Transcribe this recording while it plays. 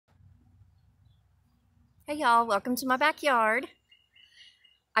Hey y'all, welcome to my backyard.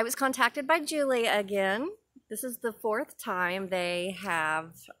 I was contacted by Jeulia again. This is the fourth time they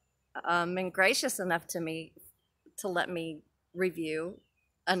have been gracious enough to let me review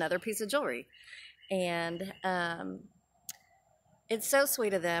another piece of jewelry. And it's so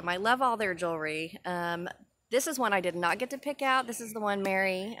sweet of them. I love all their jewelry. This is one I did not get to pick out. This is the one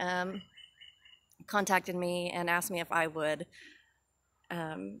Mary contacted me and asked me if I would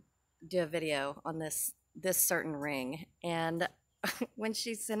do a video on this certain ring. And when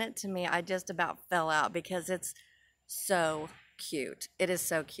she sent it to me, I just about fell out because it's so cute. It is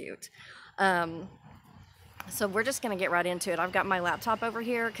so cute. So we're just going to get right into it. I've got my laptop over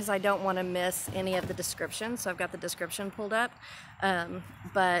here because I don't want to miss any of the description. So I've got the description pulled up.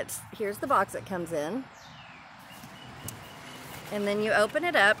 But here's the box it comes in. And then you open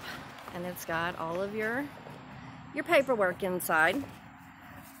it up and it's got all of your paperwork inside.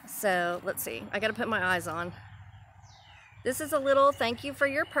 So let's see, I got to put my eyes on. This is a little thank you for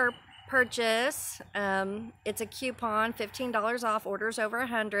your purchase. It's a coupon, $15 off orders over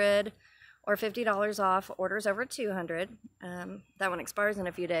 100 or $50 off orders over 200. That one expires in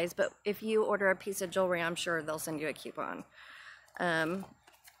a few days, but if you order a piece of jewelry, I'm sure they'll send you a coupon.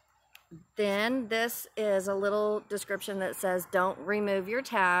 Then this is a little description that says don't remove your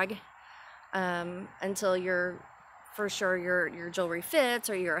tag until you're for sure your jewelry fits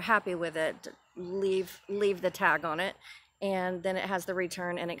or you're happy with it. Leave the tag on it, and then it has the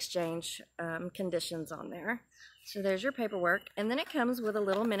return and exchange conditions on there. So there's your paperwork, and then it comes with a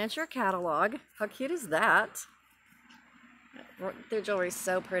little miniature catalog. How cute is that? Their jewelry is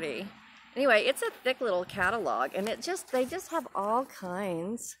so pretty. Anyway, it's a thick little catalog, and they just have all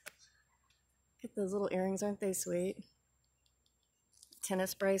kinds. Look at those little earrings, aren't they sweet?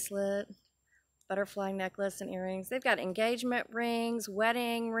 Tennis bracelet, butterfly necklace and earrings. They've got engagement rings,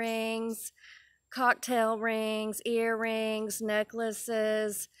 wedding rings, cocktail rings, earrings,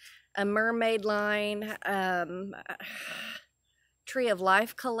 necklaces, a mermaid line, tree of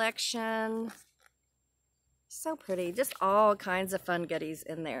life collection. So pretty. Just all kinds of fun goodies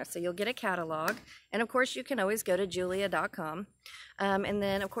in there. So you'll get a catalog. And of course you can always go to Jeulia.com. And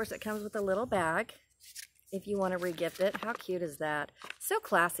then of course it comes with a little bag if you want to re-gift it. How cute is that? So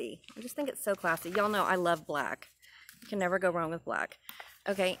classy. I just think it's so classy. Y'all know I love black. You can never go wrong with black.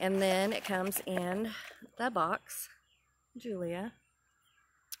 Okay, and then it comes in the box, Jeulia.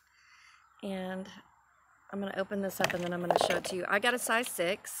 And I'm going to open this up and then I'm going to show it to you. I got a size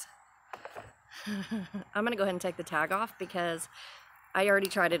 6. I'm going to go ahead and take the tag off because I already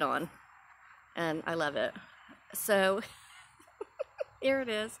tried it on and I love it. So here it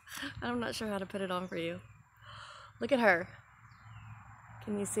is. I'm not sure how to put it on for you. Look at her.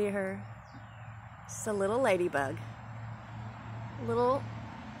 Can you see her? Just a little ladybug. Little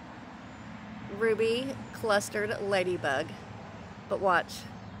ruby clustered ladybug. But watch.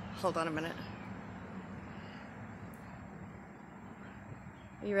 Hold on a minute.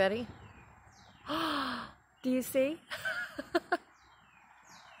 Are you ready? Do you see?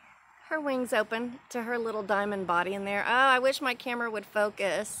 Her wings open to her little diamond body in there. Oh, I wish my camera would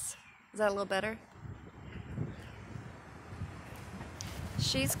focus. Is that a little better?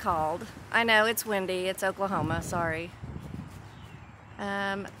 She's called, I know it's windy, it's Oklahoma, sorry.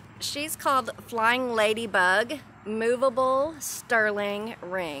 She's called Flying Ladybug Movable Sterling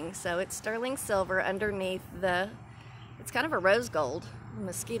Ring. So it's sterling silver underneath it's kind of a rose gold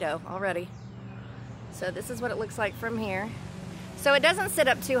mosquito already. So this is what it looks like from here. So it doesn't sit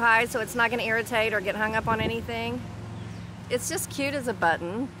up too high, so it's not going to irritate or get hung up on anything. It's just cute as a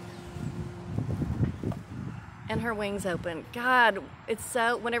button. And her wings open. God, it's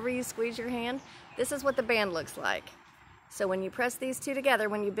so, whenever you squeeze your hand, this is what the band looks like. So when you press these two together,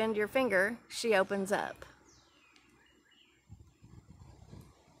 when you bend your finger, she opens up.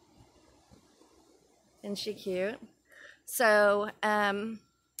 Isn't she cute? So,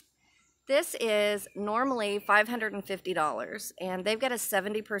 this is normally $550, and they've got a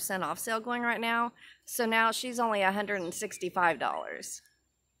 70% off sale going right now. So now she's only $165.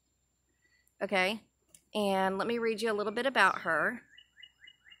 Okay? And let me read you a little bit about her.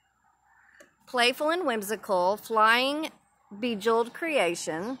 Playful and whimsical, flying bejeweled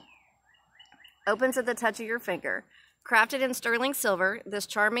creation, opens at the touch of your finger. Crafted in sterling silver, this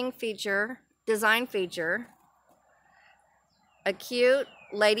charming design feature, a cute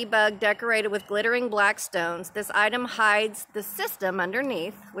ladybug decorated with glittering black stones. This item hides the system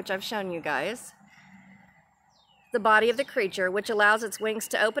underneath, which I've shown you guys. The body of the creature, which allows its wings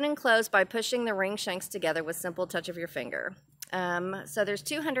to open and close by pushing the ring shanks together with simple touch of your finger. So there's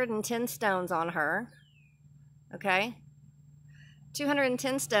 210 stones on her. Okay?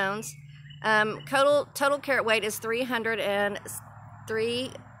 210 stones. Total carat weight is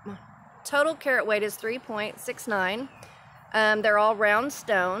 303. Total carat weight is 3.69. They're all round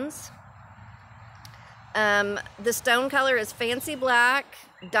stones. The stone color is fancy black,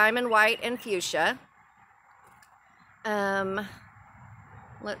 diamond white, and fuchsia.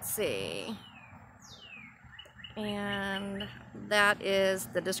 Let's see. And that is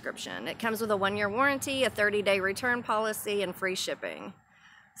the description. It comes with a 1-year warranty, a 30-day return policy, and free shipping.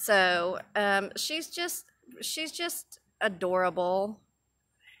 So she's just adorable.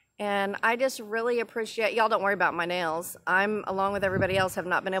 And I just really appreciate, y'all don't worry about my nails. I'm, along with everybody else, have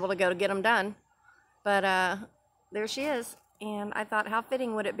not been able to go to get them done. But there she is. And I thought, how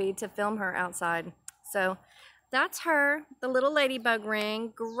fitting would it be to film her outside? So that's her, the little ladybug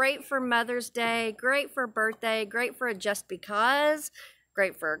ring. Great for Mother's Day, great for birthday, great for a just because,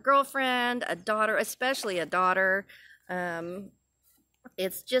 great for a girlfriend, a daughter, especially a daughter.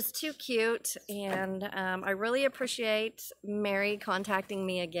 It's just too cute, and I really appreciate Mary contacting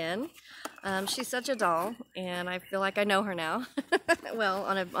me again. She's such a doll, and I feel like I know her now. Well,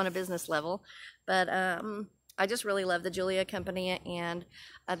 on a business level, but I just really love the Jeulia company, and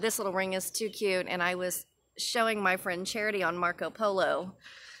this little ring is too cute. And I was showing my friend Charity on Marco Polo.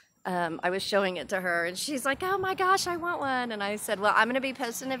 I was showing it to her, and she's like, "Oh my gosh, I want one!" And I said, "Well, I'm going to be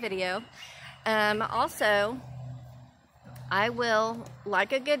posting a video." Also, I will,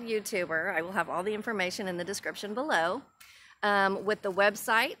 like a good YouTuber, I will have all the information in the description below, with the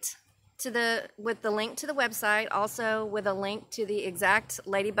website with the link to the website, also with a link to the exact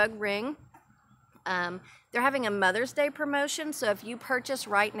Ladybug ring. They're having a Mother's Day promotion, so if you purchase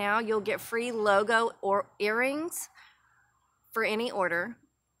right now, you'll get free logo or earrings for any order.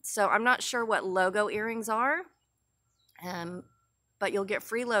 So I'm not sure what logo earrings are, but you'll get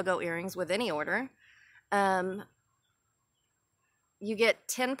free logo earrings with any order. You get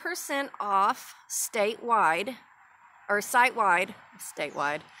 10% off statewide,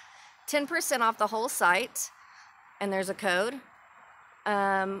 10% off the whole site, and there's a code.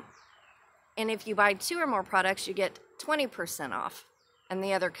 And if you buy 2 or more products, you get 20% off, and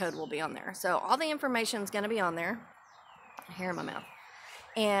the other code will be on there. So all the information is going to be on there. Hair in my mouth.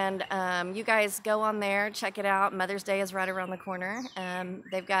 And you guys go on there, check it out. Mother's Day is right around the corner.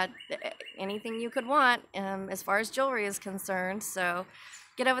 They've got anything you could want as far as jewelry is concerned. So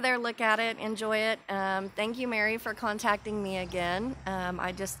get over there, look at it, enjoy it. Thank you, Mary, for contacting me again.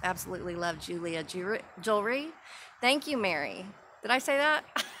 I just absolutely love Jeulia jewelry. Thank you, Mary. Did I say that?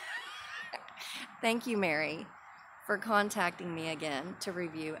 Thank you, Mary, for contacting me again to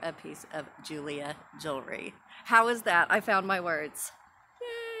review a piece of Jeulia jewelry. How is that? I found my words.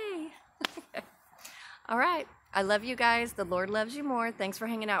 Yay! All right. I love you guys. The Lord loves you more. Thanks for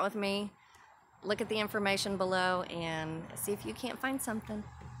hanging out with me. Look at the information below and see if you can't find something.